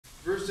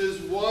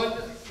verses 1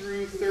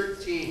 through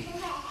 13.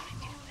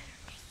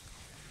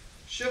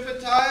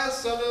 Shephatiah,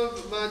 son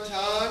of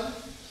Matan,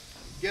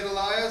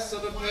 Gedaliah,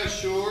 son of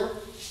Pashur,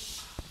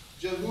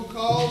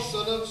 Jehukal,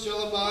 son of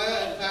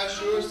Shelemiah, and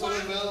Pashur, son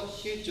of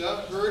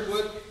Melchijah, heard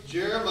what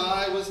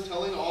Jeremiah was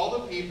telling all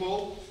the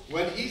people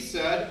when he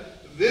said,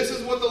 "This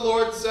is what the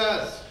Lord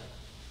says.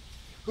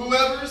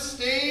 Whoever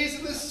stays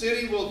in the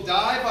city will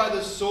die by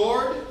the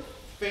sword,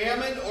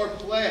 famine, or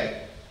plague.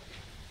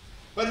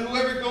 But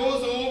whoever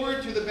goes over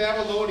to the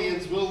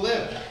Babylonians will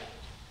live.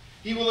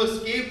 He will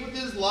escape with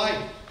his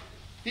life.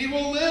 He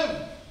will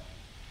live.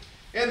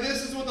 And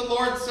this is what the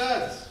Lord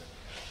says.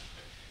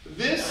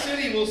 This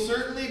city will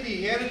certainly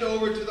be handed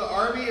over to the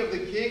army of the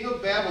king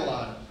of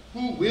Babylon,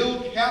 who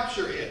will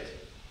capture it."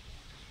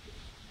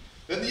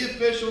 Then the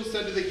officials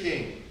said to the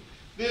king,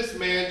 "This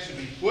man should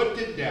be put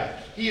to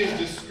death. He is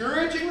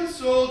discouraging the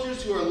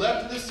soldiers who are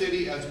left in the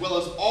city, as well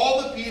as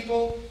all the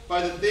people,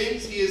 by the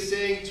things he is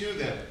saying to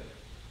them.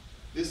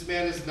 This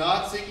man is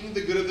not seeking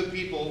the good of the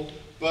people,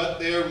 but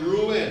their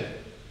ruin."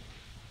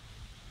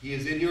 "He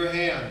is in your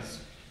hands,"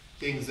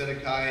 King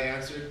Zedekiah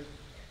answered.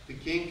 "The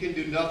king can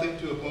do nothing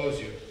to oppose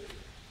you."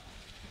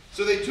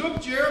 So they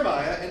took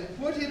Jeremiah and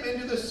put him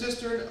into the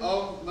cistern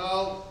of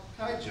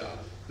Malchijah,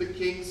 the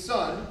king's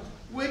son,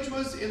 which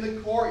was in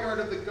the courtyard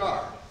of the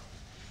guard.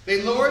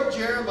 They lowered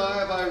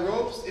Jeremiah by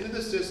ropes into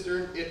the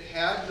cistern. It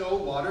had no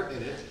water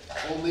in it,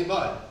 only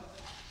mud.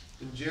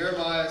 And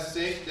Jeremiah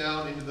sank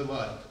down into the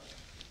mud.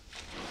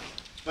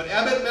 But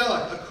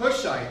Ebed-Melech, a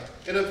Cushite,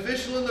 an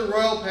official in the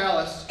royal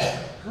palace,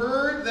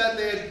 heard that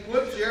they had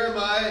put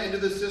Jeremiah into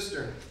the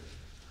cistern.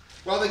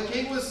 While the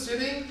king was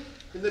sitting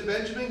in the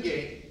Benjamin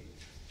gate,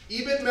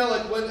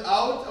 Ebed-Melech went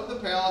out of the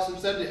palace and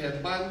said to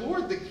him, "My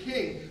lord the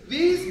king,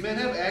 these men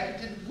have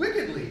acted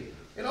wickedly,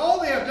 and all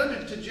they have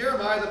done to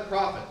Jeremiah the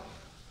prophet.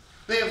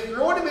 They have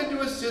thrown him into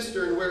a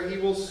cistern where he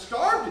will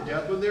starve to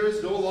death when there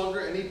is no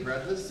longer any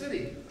bread in the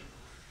city."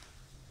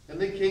 And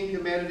the king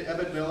commanded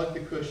Ebed-Melech the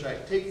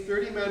Cushite, "Take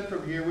 30 men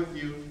from here with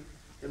you,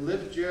 and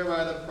lift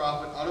Jeremiah the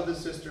prophet out of the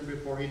cistern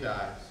before he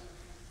dies."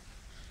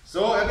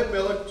 So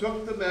Ebed-Melech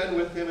took the men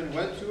with him and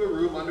went to a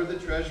room under the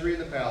treasury in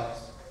the palace.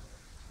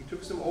 He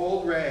took some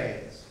old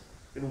rags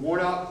and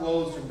worn-out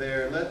clothes from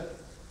there and let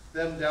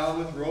them down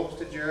with ropes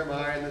to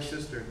Jeremiah in the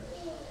cistern.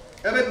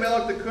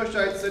 Ebed-Melech the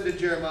Cushite said to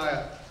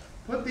Jeremiah,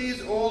 "Put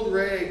these old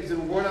rags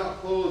and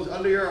worn-out clothes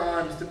under your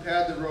arms to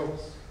pad the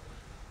ropes."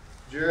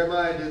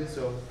 Jeremiah did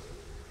so,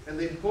 and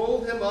they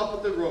pulled him up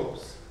with the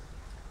ropes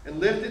and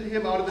lifted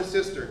him out of the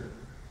cistern.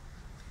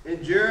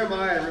 And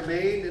Jeremiah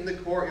remained in the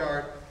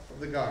courtyard of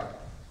the guard.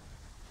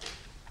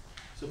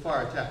 So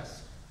far, our text.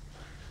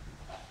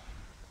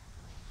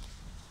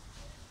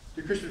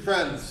 Dear Christian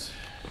friends,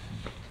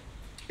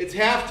 it's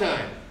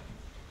halftime.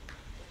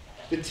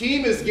 The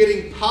team is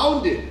getting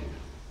pounded.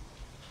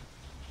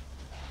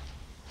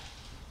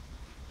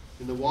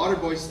 And the water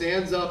boy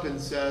stands up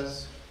and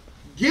says,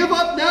 "Give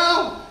up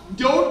now!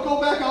 Don't go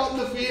back out in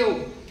the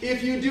field.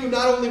 If you do,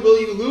 not only will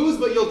you lose,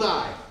 but you'll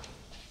die.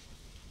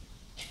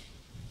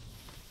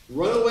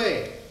 Run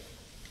away.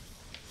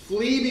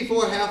 Flee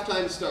before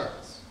halftime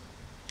starts."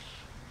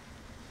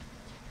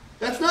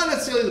 That's not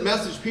necessarily the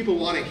message people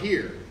want to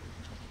hear.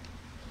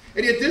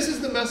 And yet this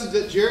is the message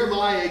that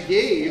Jeremiah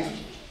gave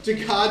to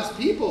God's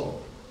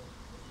people.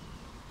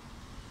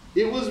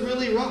 It was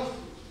really rough.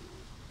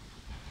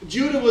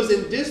 Judah was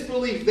in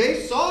disbelief.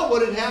 They saw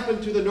what had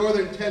happened to the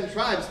northern 10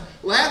 tribes.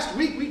 Last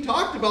week we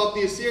talked about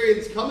the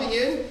Assyrians coming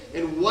in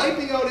and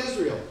wiping out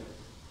Israel.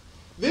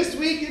 This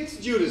week it's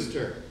Judah's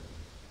turn.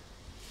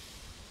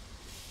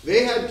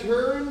 They had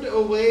turned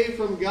away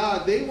from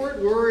God. They weren't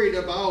worried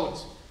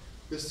about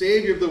the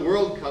Savior of the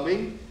world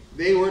coming.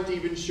 They weren't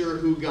even sure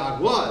who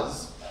God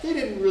was. They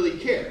didn't really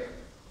care.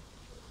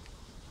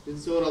 And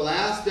so in a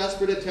last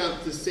desperate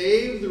attempt to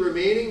save the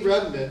remaining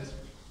remnant,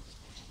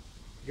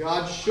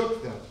 God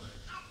shook them.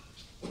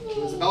 He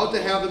was about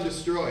to have them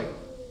destroyed.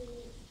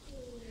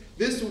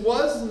 This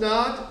was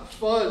not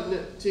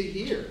fun to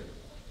hear.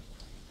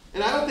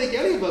 And I don't think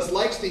any of us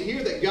likes to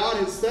hear that God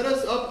has set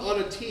us up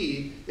on a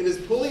tee and is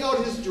pulling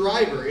out his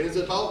driver and is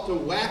about to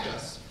whack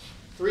us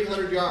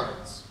 300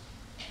 yards.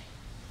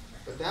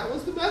 But that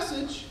was the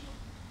message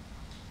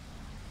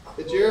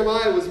that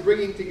Jeremiah was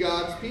bringing to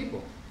God's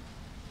people.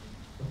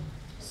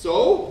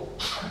 So,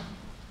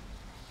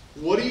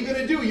 what are you going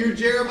to do? You're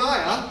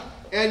Jeremiah,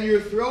 and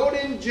you're thrown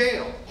in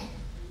jail.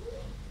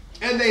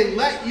 And they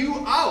let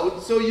you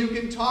out so you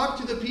can talk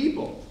to the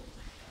people.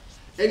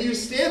 And you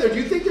stand there. Do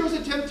you think there was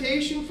a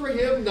temptation for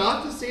him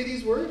not to say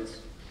these words?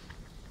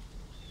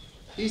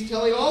 He's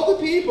telling all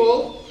the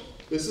people,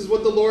 this is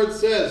what the Lord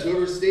says.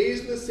 Whoever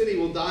stays in the city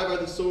will die by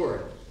the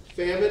sword,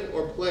 famine,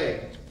 or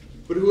plague.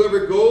 But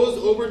whoever goes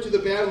over to the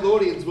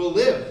Babylonians will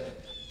live.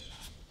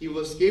 He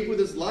will escape with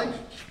his life.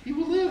 He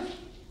will live.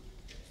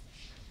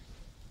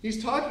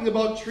 He's talking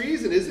about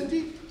treason, isn't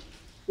he?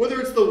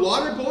 Whether it's the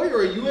water boy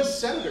or a U.S.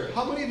 senator.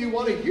 How many of you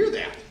want to hear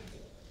that?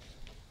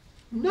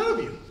 None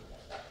of you.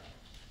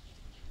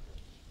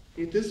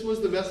 If this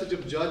was the message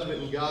of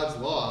judgment in God's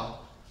law,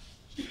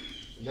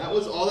 And that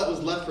was all that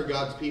was left for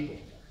God's people.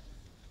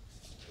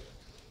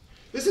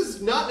 This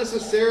is not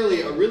necessarily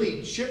a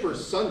really chipper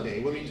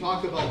Sunday when we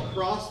talk about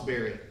cross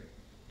bearing.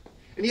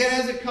 And yet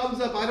as it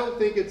comes up, I don't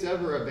think it's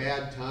ever a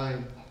bad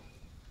time.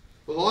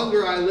 The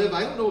longer I live,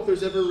 I don't know if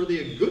there's ever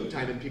really a good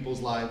time in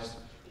people's lives.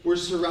 We're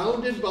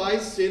surrounded by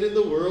sin in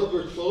the world.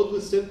 We're clothed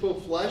with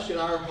sinful flesh, and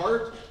our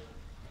heart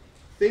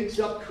thinks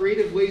up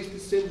creative ways to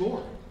sin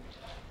more.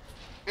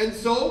 And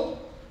so,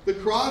 the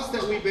cross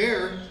that we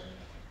bear,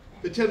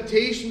 the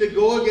temptation to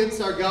go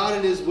against our God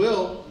and His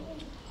will,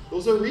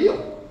 those are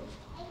real.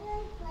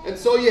 And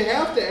so you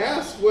have to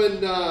ask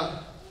when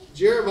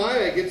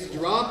Jeremiah gets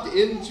dropped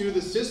into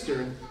the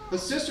cistern. The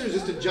cistern is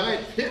just a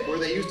giant pit where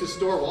they used to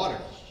store water.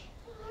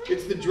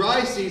 It's the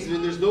dry season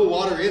and there's no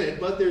water in it,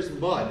 but there's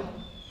mud.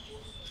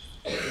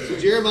 So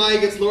Jeremiah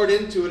gets lowered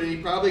into it and he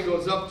probably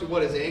goes up to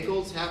his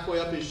ankles, halfway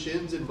up his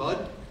shins in mud.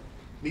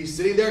 And he's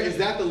sitting there. Is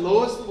that the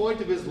lowest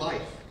point of his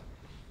life?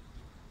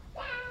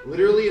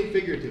 Literally and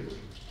figuratively.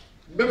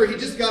 Remember, he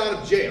just got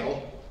out of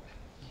jail.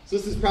 So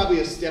this is probably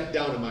a step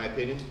down in my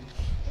opinion.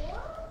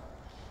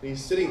 And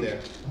he's sitting there.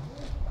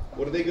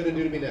 What are they going to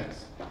do to me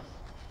next?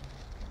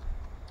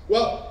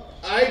 Well,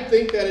 I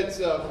think that it's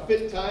a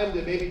fit time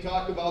to maybe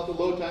talk about the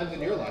low times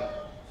in your life.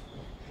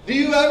 Do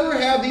you ever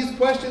have these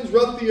questions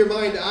run through your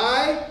mind?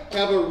 I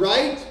have a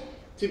right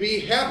to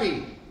be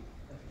happy.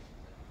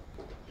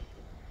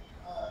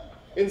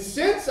 And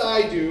since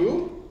I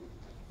do,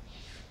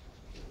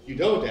 you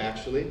don't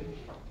actually,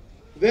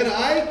 then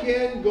I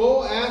can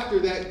go after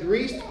that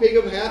greased pig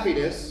of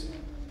happiness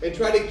and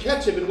try to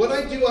catch him. And what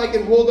I do, I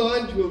can hold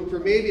on to him for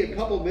maybe a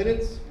couple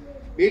minutes,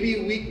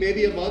 maybe a week,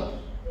 maybe a month.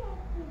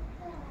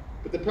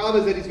 But the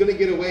problem is that he's going to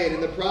get away, and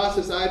in the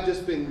process, I've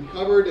just been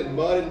covered in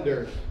mud and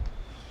dirt.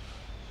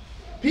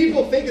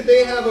 People think that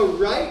they have a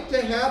right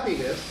to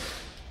happiness,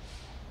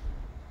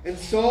 and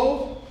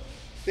so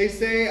they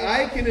say,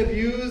 I can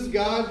abuse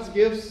God's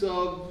gifts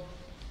of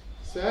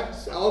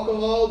sex,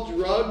 alcohol,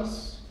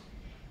 drugs.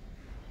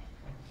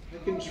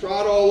 I can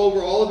trot all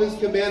over all of His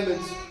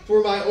commandments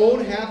for my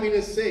own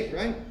happiness' sake,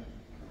 right?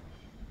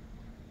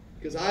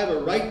 Because I have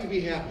a right to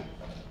be happy.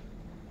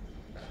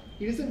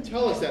 He doesn't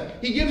tell us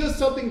that. He gives us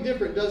something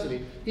different, doesn't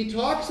He? He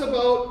talks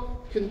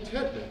about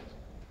contentment.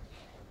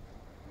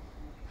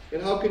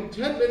 And how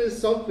contentment is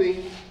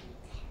something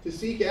to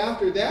seek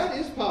after. That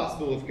is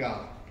possible with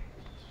God.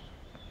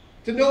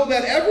 To know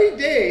that every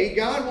day,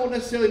 God won't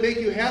necessarily make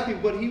you happy,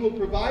 but He will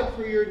provide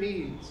for your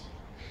needs.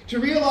 To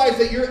realize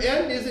that your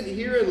end isn't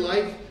here in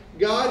life.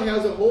 God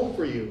has a home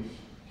for you,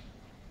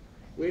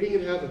 waiting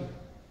in heaven.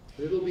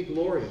 It'll be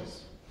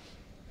glorious.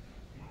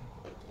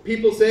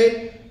 People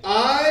say,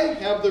 I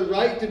have the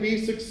right to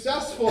be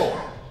successful.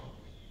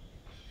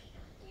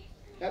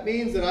 That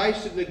means that I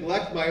should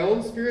neglect my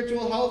own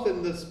spiritual health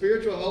and the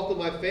spiritual health of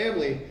my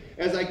family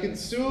as I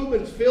consume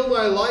and fill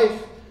my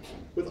life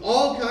with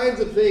all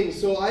kinds of things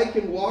so I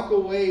can walk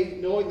away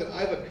knowing that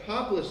I've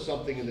accomplished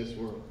something in this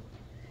world.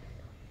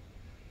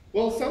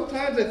 Well,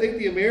 sometimes I think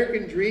the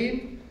American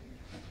dream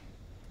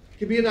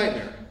can be a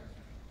nightmare.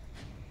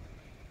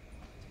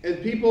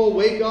 And people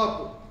wake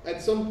up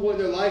at some point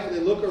in their life and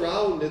they look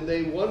around and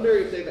they wonder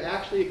if they've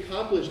actually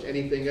accomplished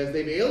anything as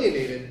they've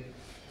alienated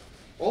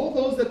all of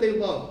those that they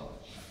love.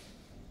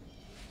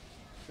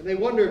 And they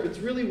wonder if it's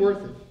really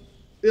worth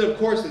it. It, of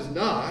course, is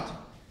not.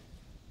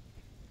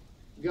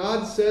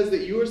 God says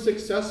that you are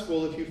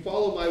successful if you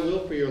follow my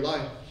will for your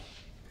life.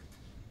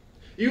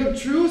 You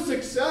have true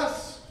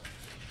success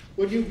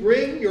when you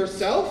bring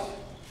yourself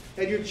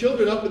and your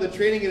children up in the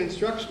training and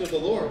instruction of the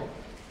Lord.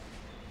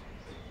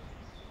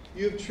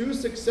 You have true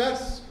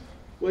success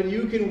when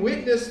you can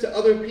witness to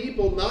other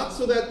people, not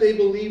so that they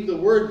believe the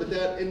word, but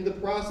that in the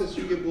process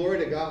you give glory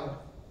to God.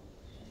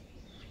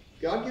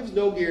 God gives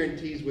no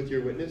guarantees with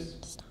your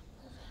witness.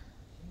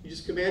 He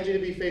just commands you to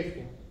be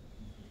faithful.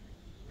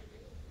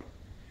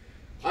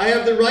 I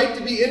have the right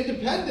to be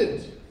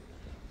independent.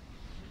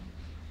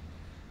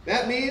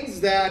 That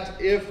means that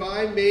if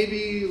I'm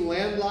maybe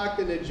landlocked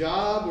in a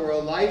job or a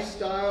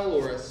lifestyle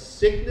or a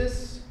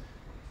sickness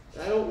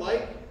that I don't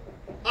like,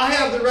 I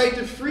have the right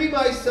to free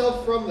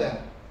myself from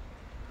that.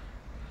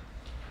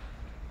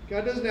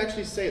 God doesn't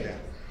actually say that.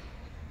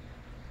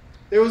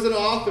 There was an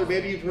author,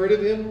 maybe you've heard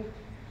of him,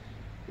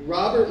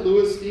 Robert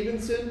Louis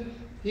Stevenson.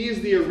 He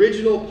is the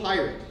original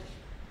pirate.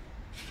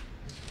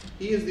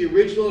 He is the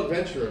original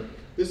adventurer.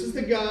 This is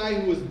the guy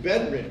who was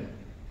bedridden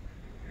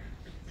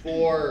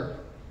for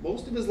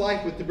most of his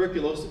life with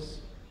tuberculosis.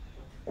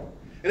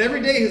 And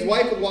every day his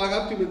wife would walk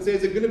up to him and say,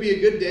 is it going to be a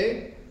good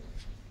day?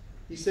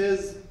 He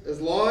says, as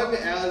long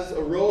as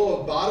a row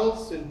of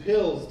bottles and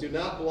pills do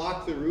not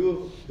block the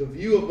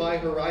view of my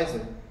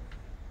horizon,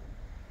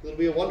 it'll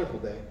be a wonderful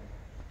day.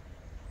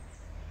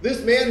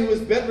 This man who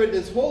was bedridden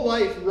his whole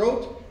life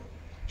wrote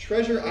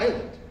Treasure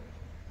Island.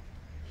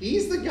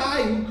 He's the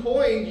guy who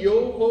coined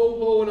yo ho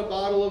ho in a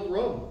bottle of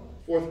rum.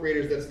 Fourth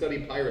graders that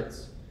study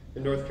pirates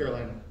in North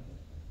Carolina.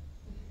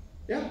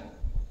 Yeah.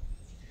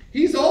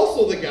 He's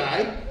also the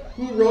guy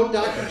who wrote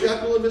Dr.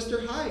 Jekyll and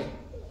Mr. Hyde.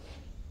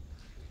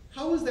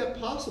 How is that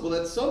possible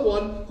that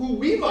someone who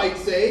we might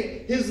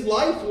say his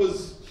life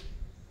was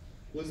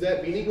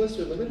that meaningless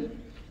or limited?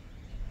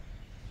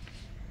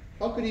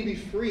 How could he be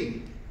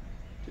free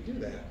to do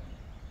that?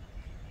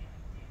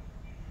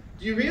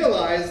 Do you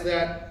realize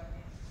that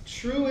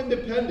true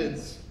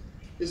independence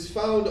is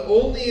found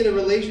only in a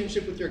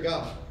relationship with your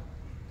God?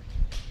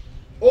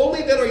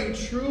 Only then are you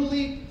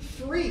truly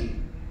free.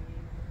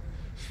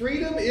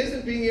 Freedom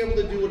isn't being able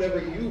to do whatever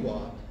you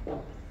want.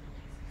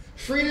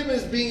 Freedom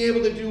is being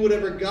able to do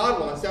whatever God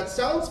wants. That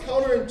sounds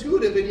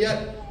counterintuitive, and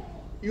yet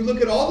you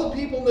look at all the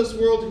people in this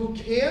world who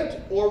can't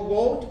or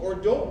won't or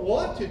don't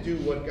want to do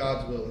what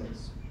God's will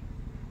is.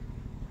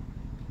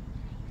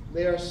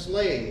 They are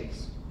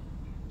slaves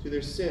to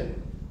their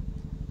sin,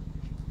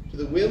 to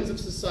the whims of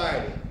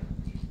society,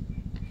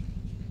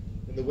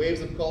 and the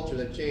waves of culture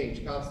that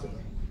change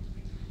constantly.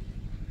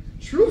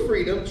 True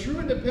freedom, true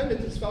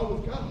independence is found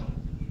with God.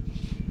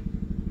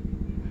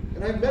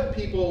 And I've met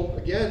people,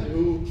 again,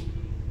 who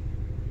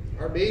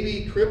are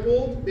maybe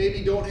crippled,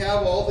 maybe don't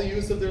have all the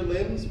use of their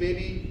limbs,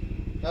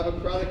 maybe have a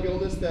chronic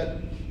illness that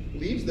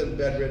leaves them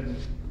bedridden.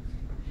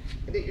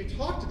 And yet you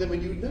talk to them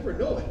and you'd never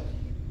know it.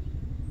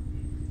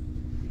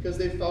 Because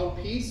they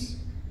found peace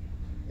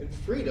and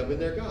freedom in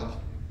their God.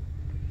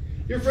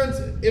 Dear friends,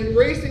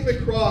 embracing the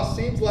cross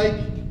seems like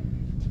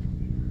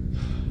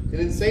an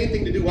insane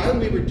thing to do. Why would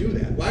we ever do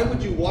that? Why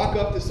would you walk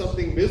up to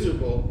something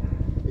miserable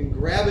and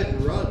grab it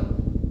and run?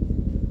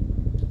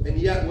 And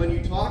yet when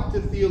you talk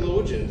to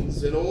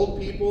theologians and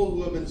old people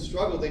who have been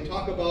struggled, they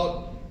talk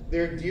about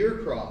their dear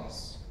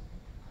cross.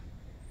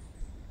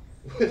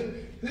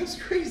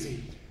 That's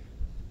crazy.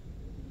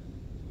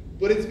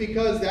 But it's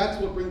because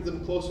that's what brings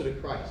them closer to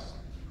Christ.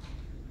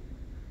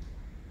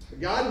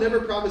 God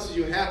never promises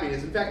you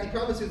happiness. In fact, he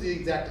promises the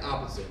exact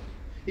opposite.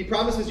 He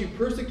promises you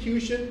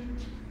persecution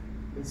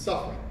and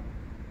suffering.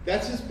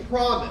 That's his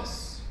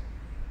promise.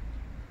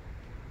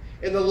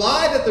 And the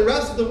lie that the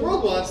rest of the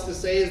world wants to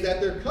say is that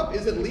their cup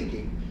isn't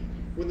leaking,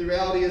 when the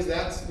reality is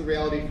that's the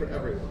reality for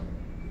everyone.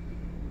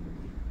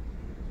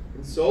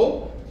 And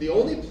so, the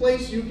only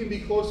place you can be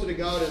closer to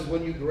God is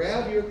when you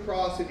grab your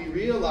cross and you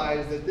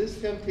realize that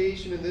this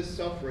temptation and this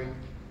suffering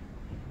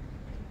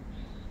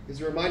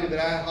is a reminder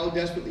that how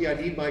desperately I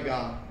need my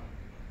God.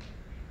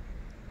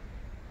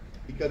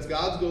 Because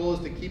God's goal is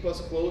to keep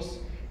us close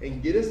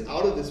and get us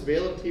out of this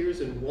vale of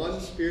tears in one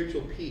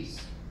spiritual peace,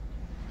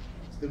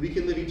 so that we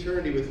can live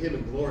eternity with him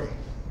in glory.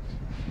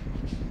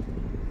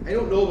 I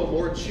don't know of a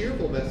more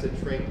cheerful message,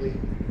 frankly,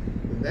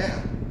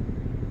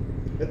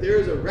 than that there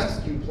is a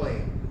rescue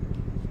plan.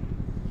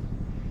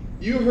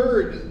 You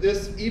heard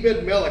this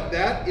Ebed Melech.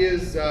 That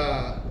is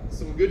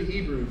some good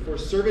Hebrew for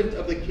servant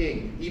of the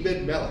king.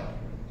 Ebed Melech.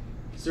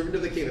 Servant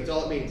of the king, that's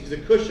all it means. He's a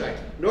Cushite,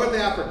 North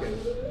African.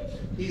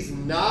 He's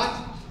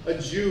not a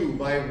Jew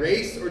by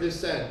race or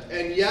descent.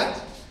 And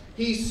yet,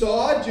 he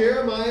saw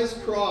Jeremiah's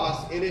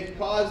cross, and it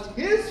caused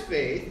his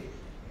faith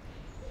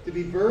to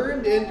be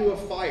burned into a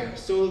fire,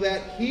 so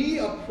that he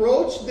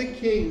approached the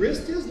king,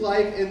 risked his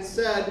life, and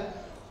said,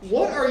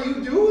 "What are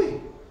you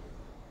doing?"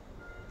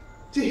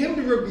 To him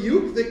to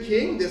rebuke the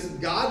king, this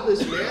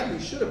godless man who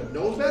should have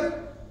known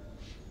better,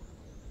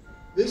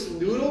 this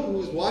noodle who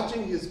was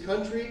watching his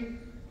country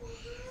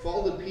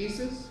fall to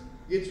pieces,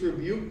 gets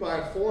rebuked by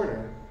a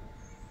foreigner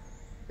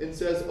and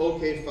says,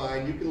 "Okay,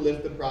 fine, you can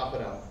lift the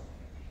prophet out."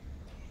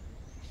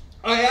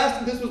 I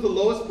asked if this was the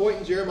lowest point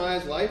in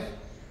Jeremiah's life.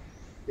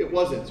 It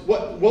wasn't.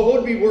 What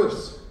would be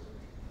worse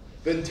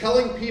than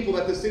telling people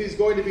that the city is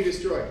going to be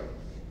destroyed?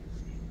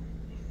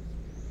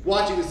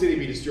 Watching the city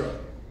be destroyed.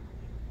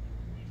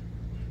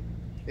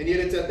 And yet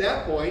it's at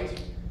that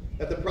point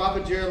that the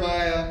prophet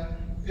Jeremiah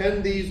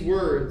penned these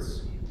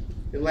words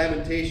in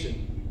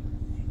lamentation.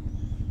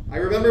 "I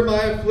remember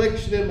my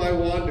affliction and my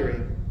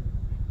wandering,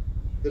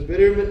 the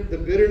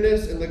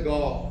bitterness and the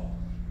gall.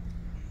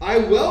 I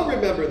well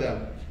remember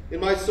them, and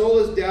my soul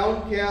is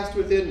downcast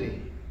within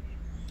me.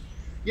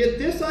 Yet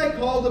this I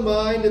call to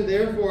mind, and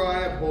therefore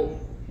I have hope.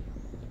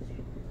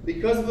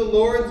 Because of the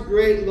Lord's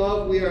great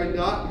love we are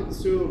not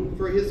consumed,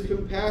 for his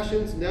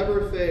compassions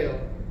never fail.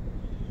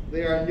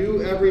 They are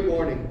new every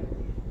morning.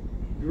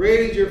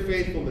 Great is your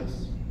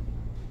faithfulness.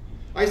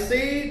 I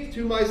say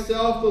to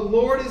myself, the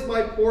Lord is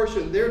my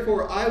portion,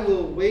 therefore I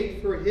will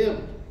wait for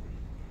him.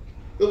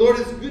 The Lord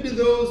is good to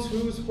those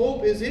whose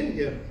hope is in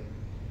him.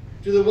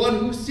 To the one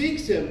who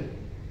seeks him,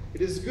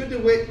 it is good to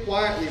wait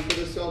quietly for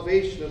the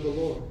salvation of the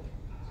Lord."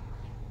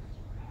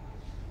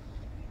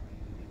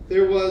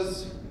 There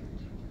was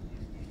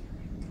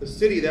a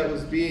city that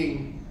was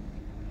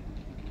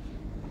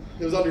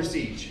under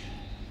siege.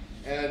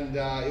 And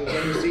it was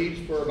under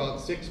siege for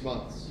about 6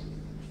 months.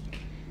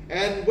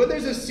 And when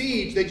there's a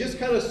siege, they just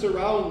kind of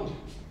surround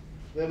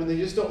them, and they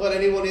just don't let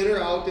anyone in or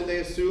out, and they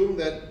assume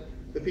that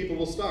the people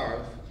will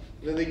starve.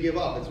 And then they give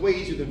up. It's way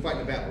easier than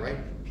fighting a battle, right?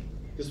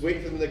 Just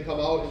wait for them to come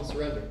out and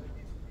surrender.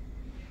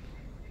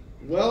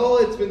 Well,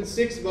 it's been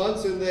 6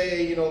 months, and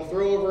they,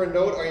 throw over a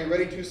note, "Are you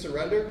ready to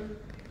surrender?"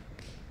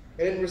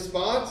 And in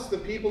response, the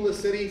people in the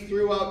city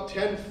threw out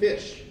 10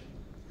 fish.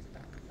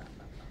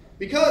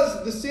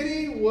 Because the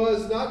city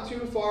was not too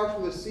far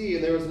from the sea,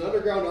 and there was an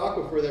underground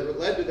aquifer that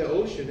led to the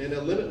ocean and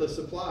a limitless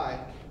supply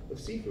of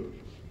seafood.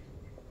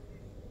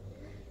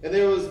 And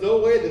there was no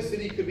way the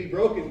city could be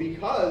broken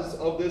because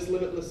of this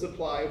limitless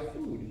supply of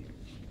food.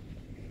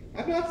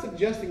 I'm not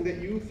suggesting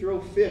that you throw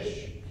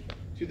fish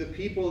to the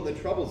people and the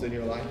troubles in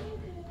your life.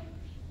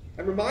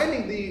 I'm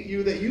reminding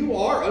you that you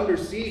are under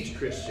siege,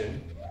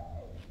 Christian,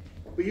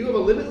 but you have a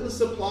limitless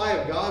supply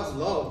of God's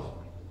love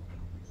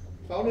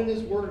found in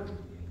His Word.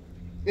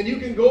 And you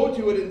can go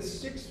to it in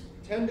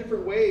 10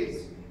 different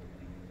ways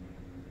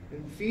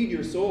and feed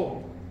your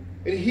soul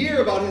and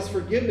hear about His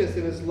forgiveness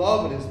and His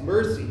love and His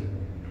mercy.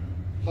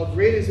 How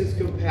great is His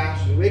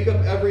compassion. Wake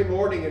up every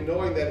morning and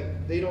knowing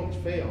that they don't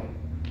fail.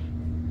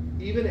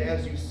 Even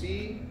as you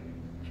see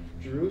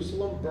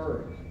Jerusalem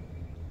burn.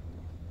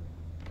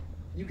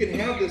 You can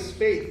have this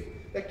faith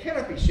that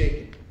cannot be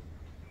shaken.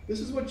 This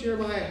is what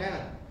Jeremiah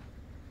had.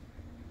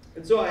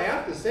 And so I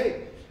have to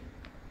say,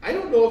 I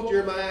don't know if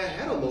Jeremiah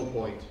had a low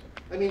point.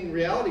 I mean, in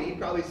reality, he'd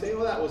probably say,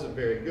 oh, that wasn't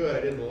very good.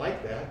 I didn't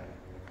like that.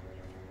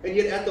 And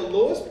yet at the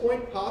lowest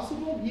point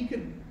possible, he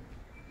could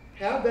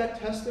have that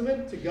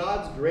testament to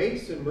God's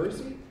grace and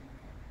mercy.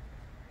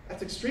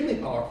 That's extremely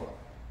powerful.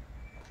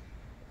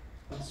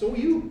 And so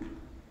you.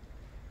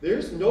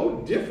 There's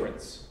no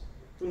difference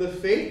from the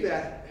faith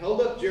that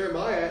held up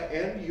Jeremiah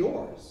and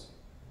yours.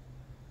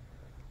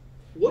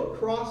 What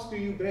cross do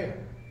you bear?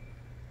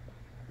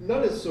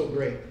 None is so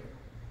great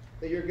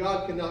that your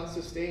God cannot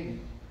sustain you.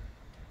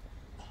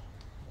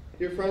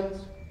 Dear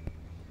friends,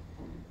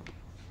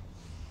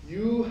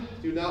 you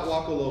do not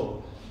walk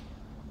alone.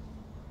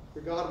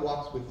 For God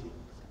walks with you.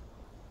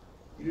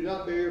 You do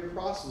not bear your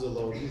crosses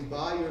alone. He's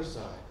by your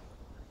side.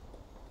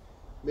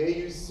 May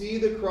you see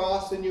the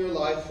cross in your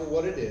life for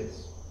what it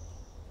is.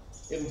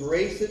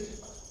 Embrace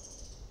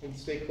it and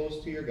stay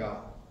close to your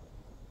God.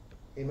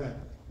 Amen.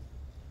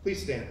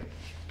 Please stand.